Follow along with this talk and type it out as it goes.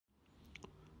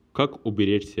Как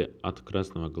уберечься от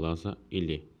красного глаза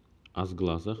или о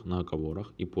сглазах,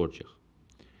 наговорах и порчах?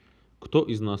 Кто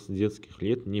из нас с детских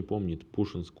лет не помнит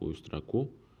пушкинскую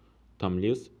строку «Там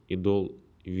лес и дол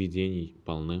видений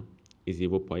полны» из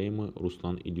его поэмы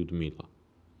 «Руслан и Людмила»?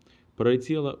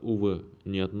 Пролетело, увы,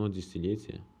 не одно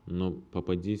десятилетие, но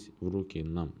попадись в руки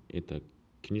нам эта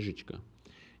книжечка,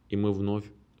 и мы вновь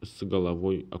с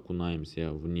головой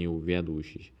окунаемся в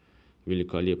неувядующий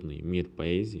великолепный мир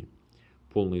поэзии,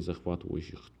 полный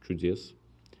захватывающих чудес,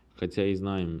 хотя и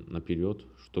знаем наперед,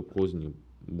 что козни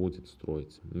будет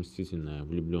строить мстительная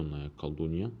влюбленная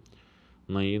колдунья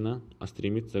Наина, а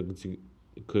стремится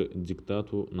к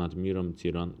диктату над миром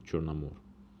тиран Черномор.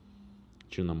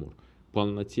 В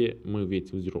полноте мы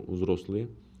ведь взрослые,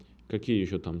 какие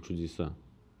еще там чудеса?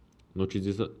 Но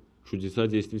чудеса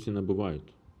действительно бывают.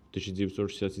 В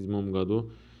 1967 году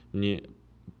мне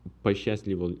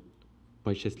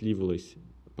посчастливилось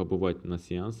побывать на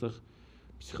сеансах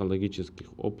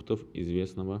психологических опытов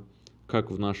известного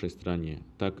как в нашей стране,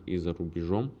 так и за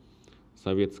рубежом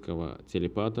советского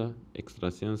телепата,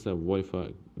 экстрасенса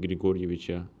Вольфа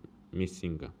Григорьевича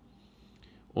Мессинга.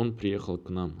 Он приехал к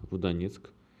нам в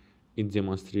Донецк и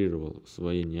демонстрировал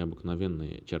свои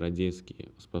необыкновенные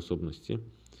чародейские способности,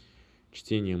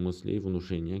 чтение мыслей,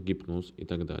 внушение, гипноз и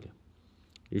так далее.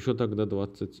 Еще тогда,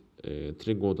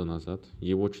 23 года назад,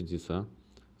 его чудеса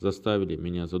заставили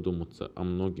меня задуматься о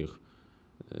многих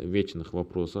вечных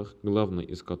вопросах, главный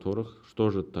из которых, что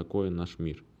же такое наш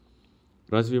мир?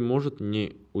 Разве может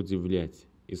не удивлять,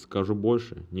 и скажу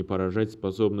больше, не поражать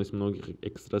способность многих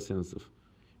экстрасенсов,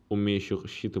 умеющих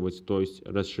считывать, то есть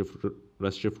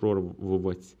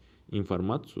расшифровывать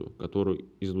информацию, которую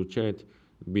излучает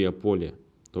биополе,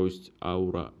 то есть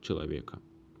аура человека?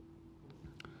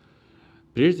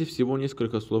 Прежде всего,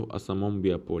 несколько слов о самом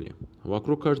биополе.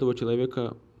 Вокруг каждого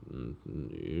человека,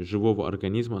 живого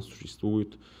организма,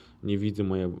 существует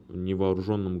невидимая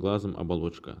невооруженным глазом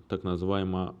оболочка, так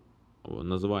называемая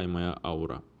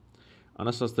аура.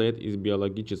 Она состоит из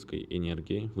биологической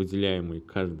энергии, выделяемой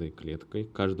каждой клеткой,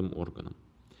 каждым органом.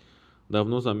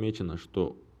 Давно замечено,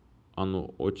 что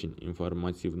оно очень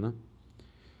информативно.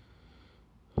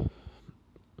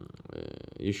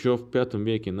 Еще в V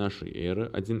веке нашей эры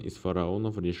один из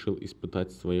фараонов решил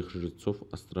испытать своих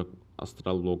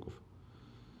жрецов-астрологов.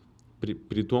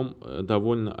 Притом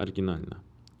довольно оригинально.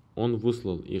 Он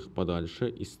выслал их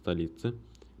подальше из столицы,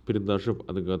 предложив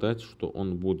отгадать, что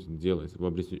он будет делать в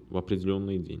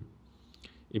определенный день.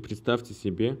 И представьте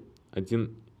себе,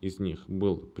 один из них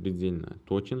был предельно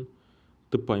точен.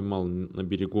 Ты поймал на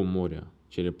берегу моря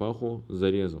черепаху,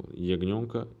 зарезал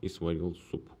ягненка и сварил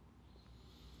суп.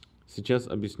 Сейчас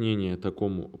объяснение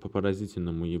такому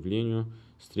поразительному явлению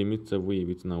стремится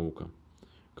выявить наука.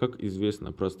 Как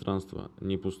известно, пространство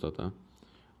не пустота.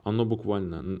 Оно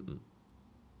буквально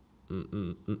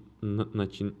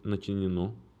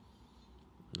начинено.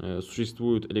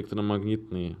 Существуют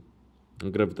электромагнитные,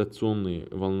 гравитационные,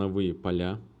 волновые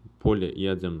поля, поле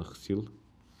ядерных сил.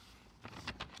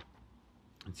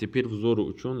 Теперь взоры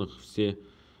ученых все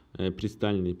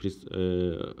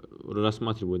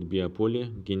рассматривают биополе,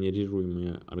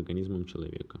 генерируемое организмом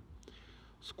человека.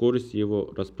 Скорость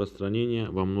его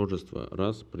распространения во множество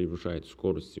раз превышает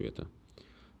скорость света.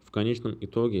 В конечном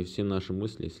итоге все наши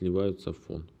мысли сливаются в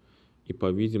фон и,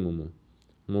 по-видимому,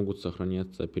 могут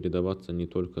сохраняться, передаваться не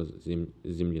только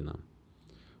землянам,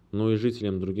 но и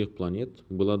жителям других планет.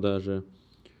 Была даже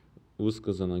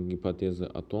высказана гипотеза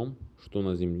о том, что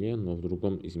на Земле, но в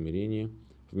другом измерении,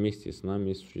 вместе с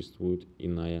нами существует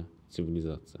иная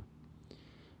цивилизация.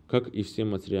 Как и все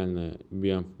материальная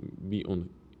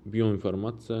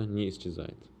биоинформация не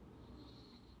исчезает.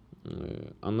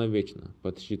 Она вечна,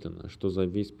 подсчитано, что за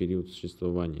весь период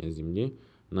существования Земли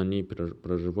на ней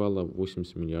проживало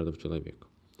 80 миллиардов человек.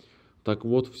 Так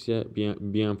вот, вся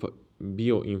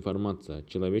биоинформация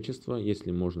человечества,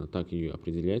 если можно так ее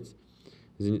определять,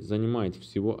 занимает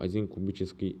всего 1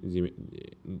 кубический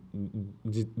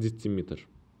дециметр.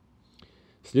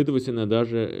 Следовательно,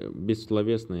 даже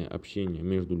бессловесное общение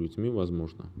между людьми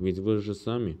возможно. Ведь вы же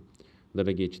сами,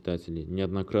 дорогие читатели,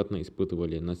 неоднократно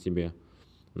испытывали на себе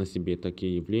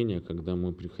такие явления, когда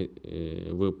вы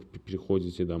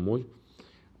приходите домой,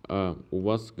 а у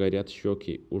вас горят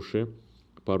щеки, уши,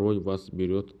 порой вас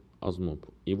берет озноб,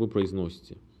 и вы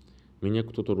произносите: «Меня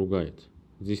кто-то ругает».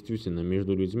 Действительно,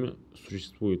 между людьми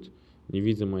существует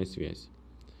невидимая связь.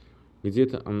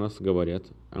 Где-то о нас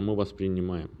говорят, а мы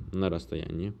воспринимаем на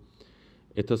расстоянии.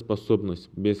 Эта способность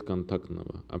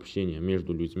бесконтактного общения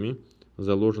между людьми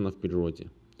заложена в природе,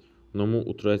 но мы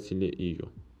утратили ее.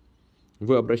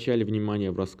 Вы обращали внимание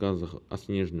в рассказах о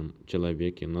снежном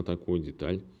человеке на такую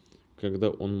деталь, Когда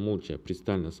он молча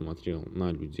пристально смотрел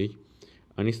на людей,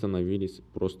 они становились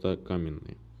просто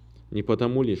каменные. Не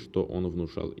потому ли, что он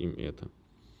внушал им это?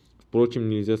 Впрочем,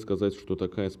 нельзя сказать, что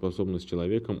такая способность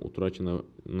человеком утрачена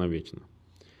навечно.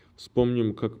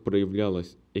 Вспомним, как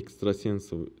проявлялась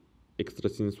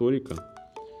экстрасенсорика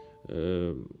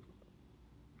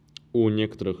у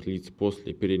некоторых лиц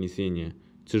после перенесения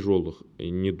тяжелых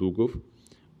недугов,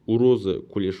 у Розы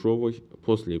Кулешовой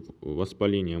после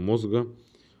воспаления мозга,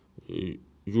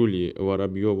 Юлии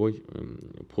Воробьевой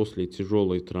после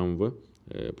тяжелой травмы.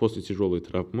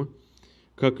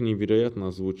 Как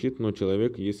невероятно звучит, но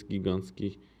человек есть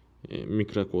гигантский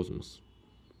микрокосмос.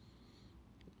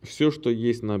 Все, что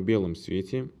есть на белом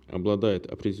свете, обладает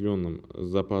определенным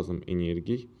запасом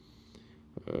энергии.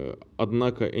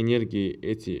 Однако энергии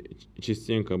эти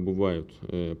частенько бывают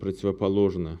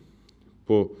противоположны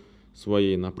по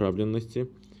своей направленности,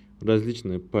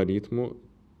 различны по ритму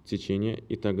течения,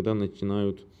 и тогда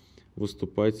начинают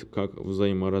выступать как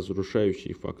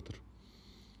взаиморазрушающий фактор.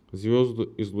 Звезды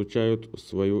излучают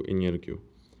свою энергию,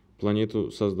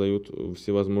 планету создают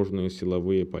всевозможные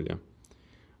силовые поля.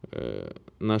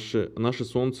 Наше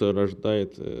Солнце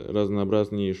рождает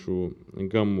разнообразнейшую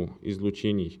гамму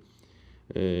излучений,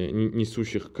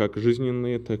 несущих как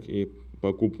жизненные, так и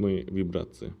покупные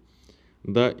вибрации.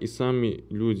 Да, и сами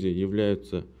люди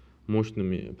являются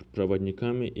мощными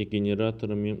проводниками и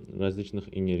генераторами различных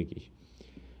энергий.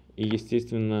 И,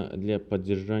 естественно, для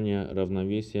поддержания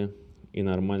равновесия и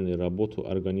нормальной работы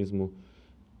организму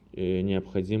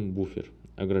необходим буфер,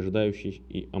 ограждающий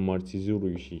и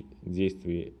амортизирующий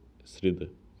действие среды.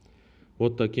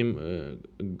 Вот таким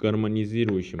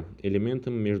гармонизирующим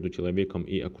элементом между человеком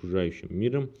и окружающим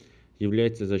миром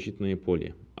является защитное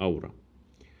поле, аура.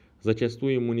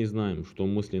 Зачастую мы не знаем, что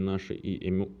мысли наши и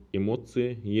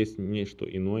эмоции есть не что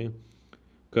иное,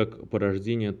 как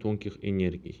порождение тонких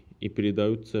энергий, и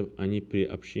передаются они при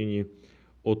общении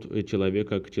от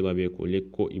человека к человеку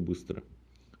легко и быстро.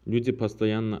 Люди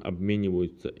постоянно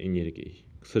обмениваются энергией.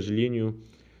 К сожалению,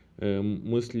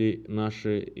 мысли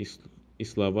наши и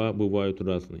слова бывают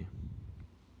разные.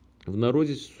 В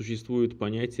народе существует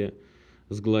понятие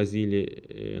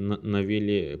 «сглазили»,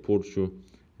 «навели порчу»,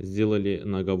 «сделали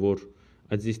наговор».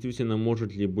 А действительно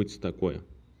может ли быть такое?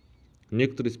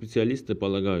 Некоторые специалисты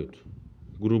полагают,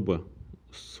 грубо,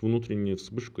 с внутренней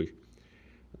вспышкой,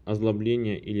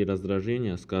 озлобление или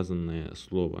раздражение, сказанное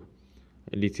слово,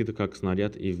 летит как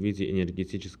снаряд и в виде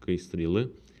энергетической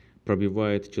стрелы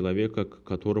пробивает человека, к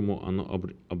которому оно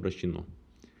обращено.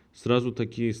 Сразу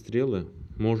такие стрелы,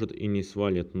 может, и не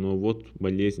свалят, но вот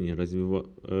болезни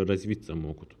развиться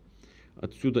могут.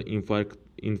 Отсюда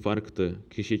инфаркты,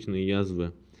 кишечные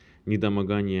язвы,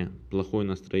 недомогание, плохое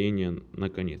настроение,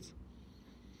 наконец.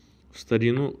 В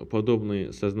старину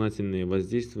подобные сознательные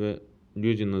воздействия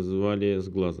люди называли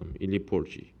сглазом или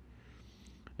порчей.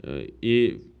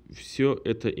 И все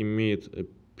это имеет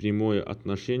прямое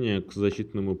отношение к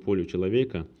защитному полю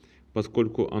человека,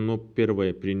 поскольку оно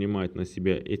первое принимает на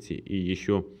себя эти и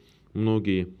еще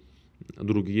многие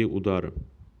другие удары.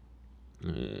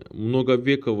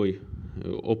 Многовековый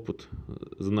опыт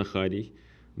знахарей,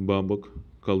 бабок,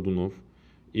 колдунов,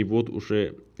 и вот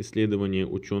уже исследования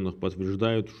ученых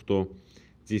подтверждают, что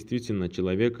действительно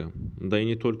человека, да и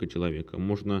не только человека,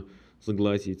 можно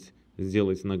сглазить,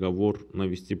 сделать наговор,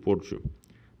 навести порчу.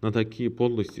 На такие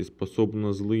подлости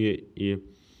способны злые и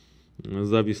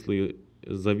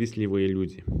завистливые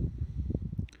люди.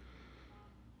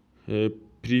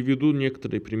 Приведу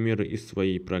некоторые примеры из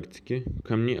своей практики.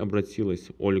 Ко мне обратилась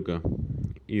Ольга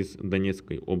из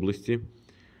Донецкой области.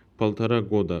 1,5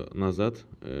 года назад,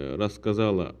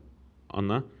 рассказала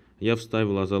она, я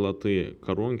вставила золотые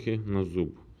коронки на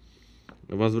зуб.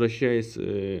 Возвращаясь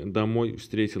домой,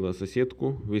 встретила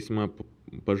соседку, весьма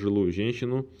пожилую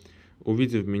женщину.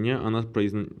 Увидев меня, она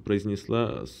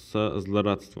произнесла со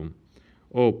злорадством: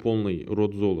 «О, полный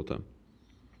рот золота!»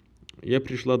 Я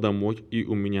пришла домой, и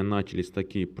у меня начались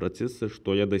такие процессы,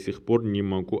 что я до сих пор не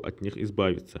могу от них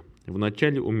избавиться.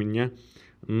 Вначале у меня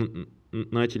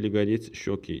начали гореть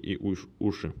щеки и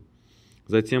уши.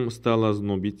 Затем стало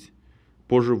знобить.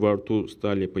 Позже во рту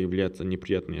стали появляться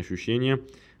неприятные ощущения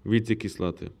в виде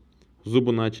кислоты.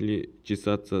 Зубы начали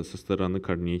чесаться со стороны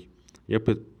корней. Я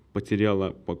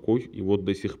потеряла покой, и вот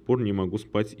до сих пор не могу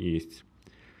спать и есть.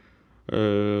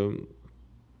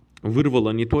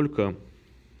 Вырвала не только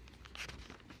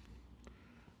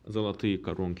золотые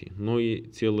коронки, но и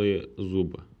целые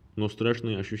зубы. Но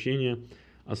страшные ощущения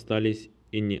остались,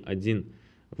 и ни один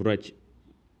врач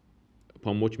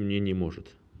помочь мне не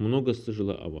может. Много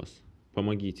слышала о вас.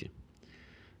 Помогите.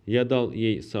 Я дал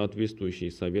ей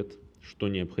соответствующий совет, что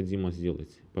необходимо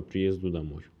сделать по приезду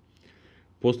домой.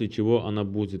 после чего она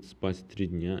будет спать 3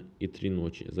 дня и 3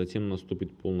 ночи, затем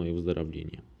наступит полное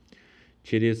выздоровление.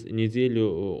 Через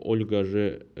неделю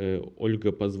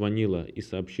Ольга позвонила и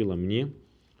сообщила мне,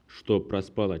 что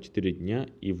проспала 4 дня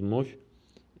и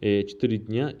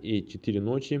 4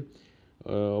 ночи,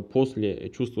 после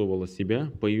чувствовала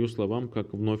себя, по ее словам,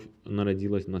 как вновь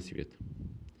народилась на свет.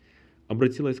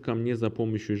 Обратилась ко мне за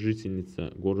помощью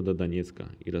жительница города Донецка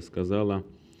и рассказала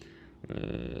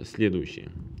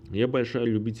следующее. Я большая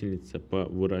любительница по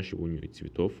выращиванию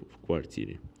цветов в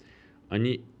квартире.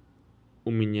 Они у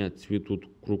меня цветут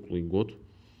круглый год,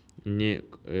 не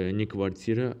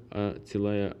квартира, а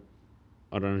целая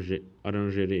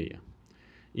оранжерея.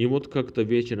 И вот как-то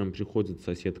вечером приходит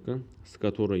соседка, с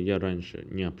которой я раньше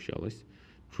не общалась,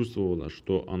 чувствовала,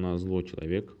 что она злой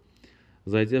человек.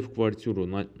 Зайдя в квартиру,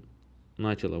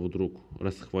 начала вдруг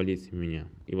расхвалить меня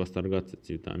и восторгаться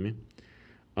цветами.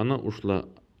 Она ушла,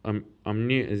 а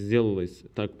мне сделалось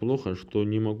так плохо, что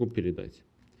не могу передать.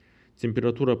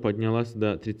 Температура поднялась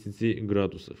до 30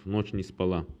 градусов, ночь не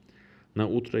спала. На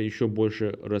утро еще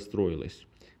больше расстроилась.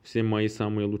 Все мои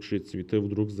самые лучшие цветы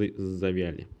вдруг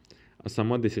завяли, а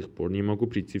сама до сих пор не могу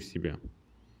прийти в себя.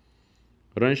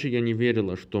 Раньше я не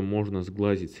верила, что можно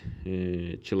сглазить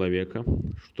человека,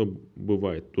 что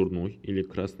бывает дурной или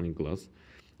красный глаз,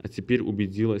 а теперь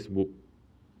убедилась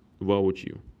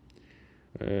воочию.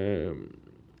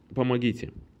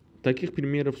 Помогите. Таких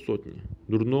примеров сотни.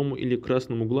 Дурному или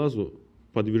красному глазу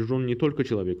подвержен не только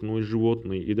человек, но и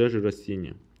животные, и даже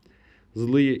растения.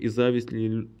 Злые и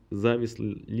завистливые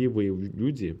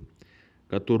люди,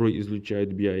 которые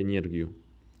излучают биоэнергию,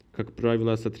 как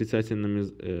правило, с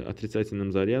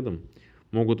отрицательным зарядом,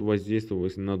 могут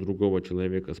воздействовать на другого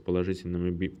человека с положительными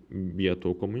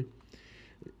биотоками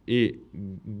и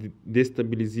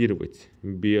дестабилизировать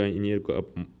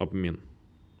биоэнергообмен.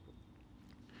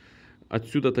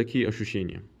 Отсюда такие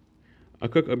ощущения. А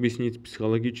как объяснить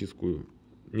психологическую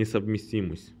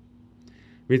несовместимость?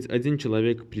 Ведь один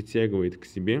человек притягивает к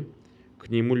себе, к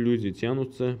нему люди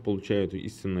тянутся, получают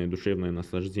истинное душевное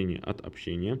наслаждение от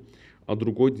общения, а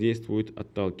другой действует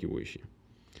отталкивающе.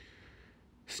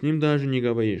 С ним даже не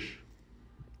говоришь.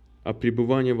 А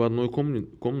пребывание в одной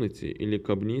комнате или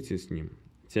кабинете с ним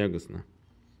тягостно.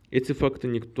 Эти факты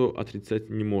никто отрицать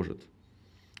не может.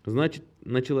 Значит,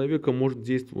 на человека может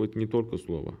действовать не только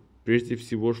слово. Прежде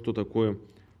всего, что такое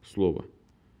слово?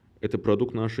 Это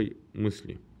продукт нашей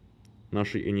мысли,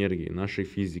 нашей энергии, нашей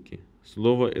физики.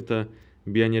 Слово – это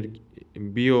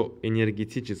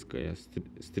биоэнергетическая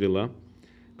стрела,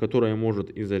 которая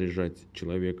может и заряжать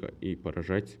человека, и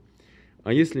поражать.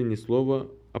 А если не слово,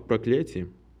 а проклятие?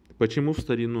 Почему в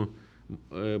старину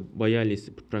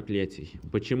боялись проклятий?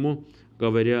 Почему,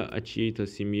 говоря о чьей-то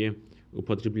семье,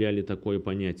 употребляли такое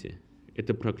понятие?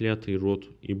 Это проклятый род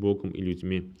и Богом, и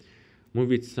людьми. Мы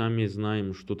ведь сами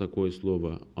знаем, что такое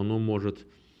слово. Оно может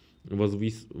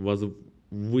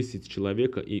возвысить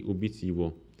человека и убить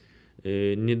его.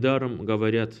 Недаром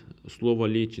говорят, слово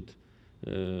лечит,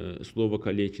 слово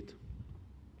калечит.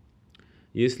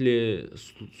 Если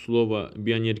слово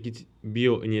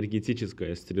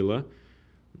биоэнергетическая стрела,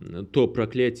 то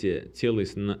проклятие целый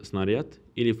снаряд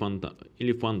или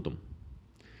фантом.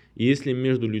 И если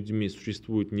между людьми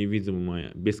существует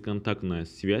невидимая бесконтактная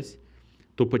связь,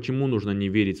 то почему нужно не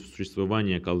верить в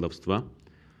существование колдовства,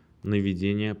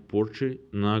 наведения, порчи,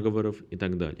 наговоров и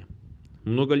так далее?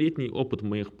 Многолетний опыт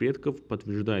моих предков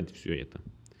подтверждает все это.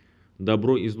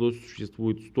 Добро и зло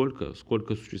существует столько,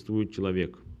 сколько существует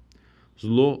человек.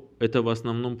 Зло – это в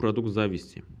основном продукт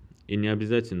зависти. И не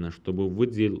обязательно, чтобы вы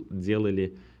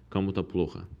делали кому-то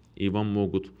плохо, и вам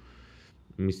могут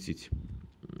мстить.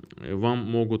 Вам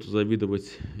могут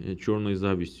завидовать черной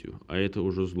завистью, а это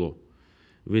уже зло.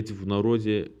 Ведь в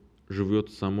народе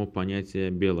живет само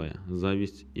понятие белое,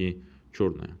 зависть и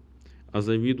черное. А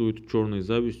завидуют черной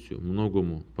завистью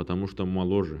многому, потому что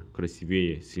моложе,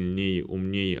 красивее, сильнее,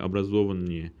 умнее,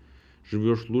 образованнее,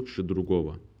 живешь лучше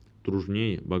другого,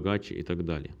 дружнее, богаче и так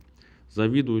далее.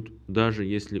 Завидуют, даже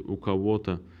если у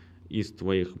кого-то из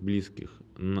твоих близких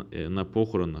на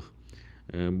похоронах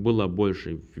было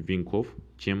больше венков,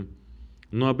 чем...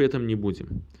 Но об этом не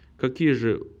будем. Какие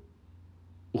же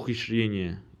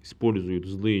ухищрения используют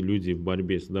злые люди в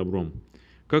борьбе с добром?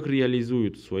 Как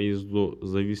реализуют свои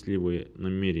завистливые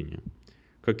намерения?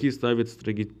 Какие ставят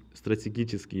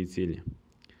стратегические цели?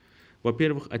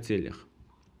 Во-первых, о целях.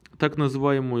 Так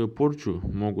называемую порчу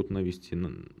могут навести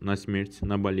на смерть,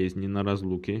 на болезни, на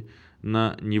разлуки,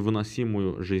 на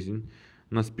невыносимую жизнь,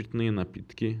 на спиртные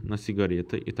напитки, на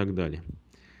сигареты и так далее.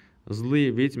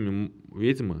 Злые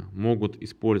ведьмы могут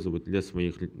использовать для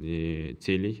своих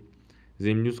целей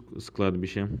землю с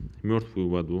кладбища, мертвую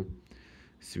воду,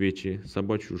 свечи,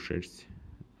 собачью шерсть,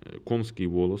 конский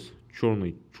волос,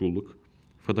 черный чулок,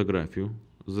 фотографию,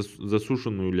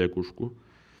 засушенную лягушку,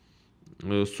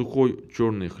 сухой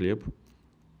черный хлеб,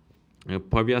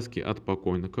 повязки от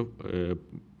покойников,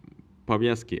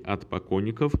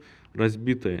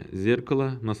 разбитое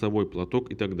зеркало, носовой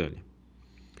платок и так далее.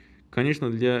 Конечно,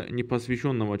 для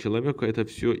непосвященного человека это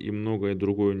все и многое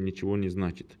другое ничего не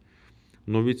значит.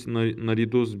 Но ведь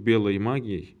наряду с белой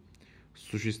магией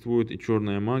существует и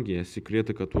черная магия,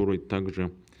 секреты которой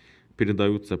также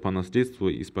передаются по наследству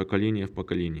из поколения в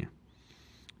поколение.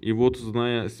 И вот,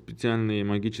 зная специальные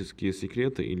магические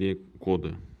секреты или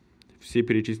коды, все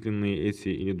перечисленные эти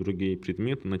или другие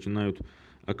предметы начинают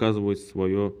оказывать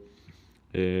свое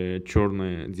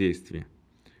черное действие.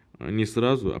 Не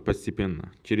сразу, а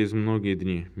постепенно, через многие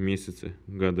дни, месяцы,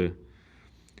 годы.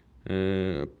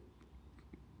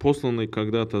 Посланный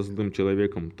когда-то злым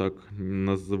человеком так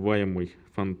называемый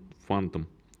фантом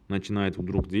начинает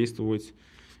вдруг действовать,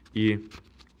 и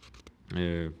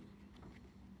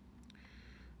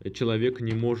человек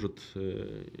не может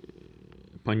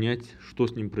понять, что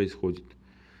с ним происходит.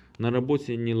 На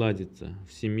работе не ладится,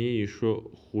 в семье еще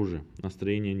хуже,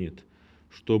 настроения нет.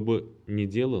 Что бы ни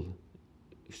делал,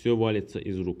 все валится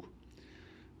из рук.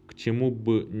 К чему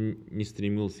бы ни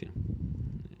стремился,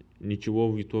 ничего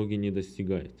в итоге не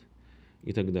достигает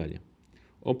и так далее.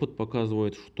 Опыт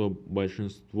показывает, что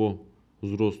большинство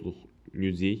взрослых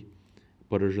людей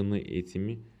поражены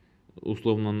этими,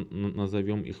 условно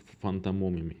назовем их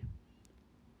фантомами,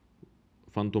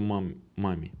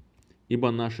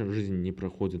 ибо наша жизнь не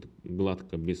проходит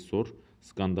гладко без ссор,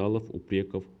 скандалов,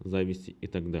 упреков, зависти и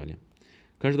так далее.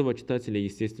 Каждого читателя,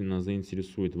 естественно,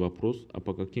 заинтересует вопрос, а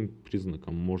по каким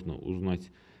признакам можно узнать,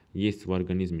 есть в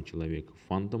организме человека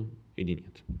фантом или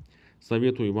нет.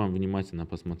 Советую вам внимательно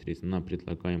посмотреть на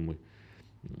предлагаемый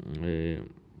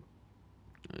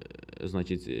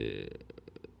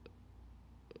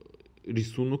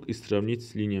рисунок и сравнить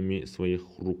с линиями своих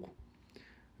рук.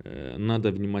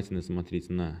 Надо внимательно смотреть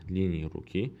на линии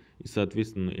руки и,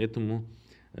 соответственно, этому,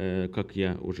 как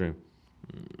я уже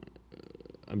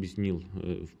объяснил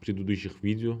в предыдущих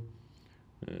видео,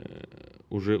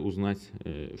 уже узнать,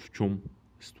 в чем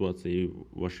ситуация и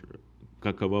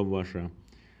какова ваша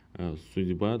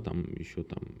судьба, там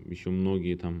еще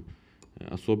многие там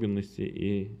особенности,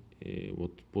 и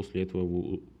вот после этого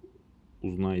вы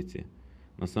узнаете,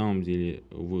 на самом деле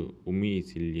вы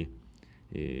умеете ли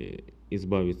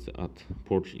избавиться от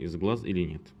порчи из глаз или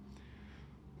нет.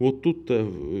 Вот тут-то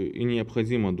и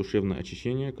необходимо душевное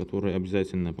очищение, которое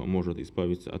обязательно поможет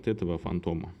избавиться от этого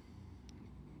фантома.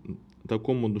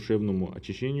 Такому душевному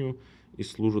очищению и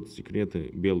служат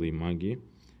секреты белой магии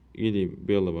или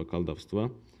белого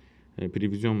колдовства.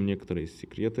 Переведем некоторые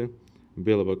секреты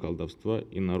белого колдовства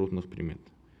и народных примет.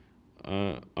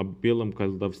 А о белом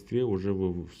колдовстве уже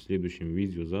вы в следующем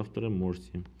видео завтра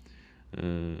можете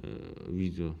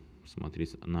видео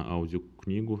смотреть на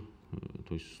аудиокнигу,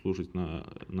 то есть слушать на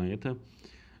это.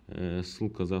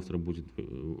 Ссылка завтра будет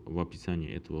в описании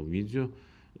этого видео,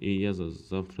 и я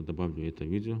завтра добавлю это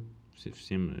видео.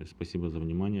 Всем спасибо за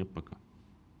внимание, пока.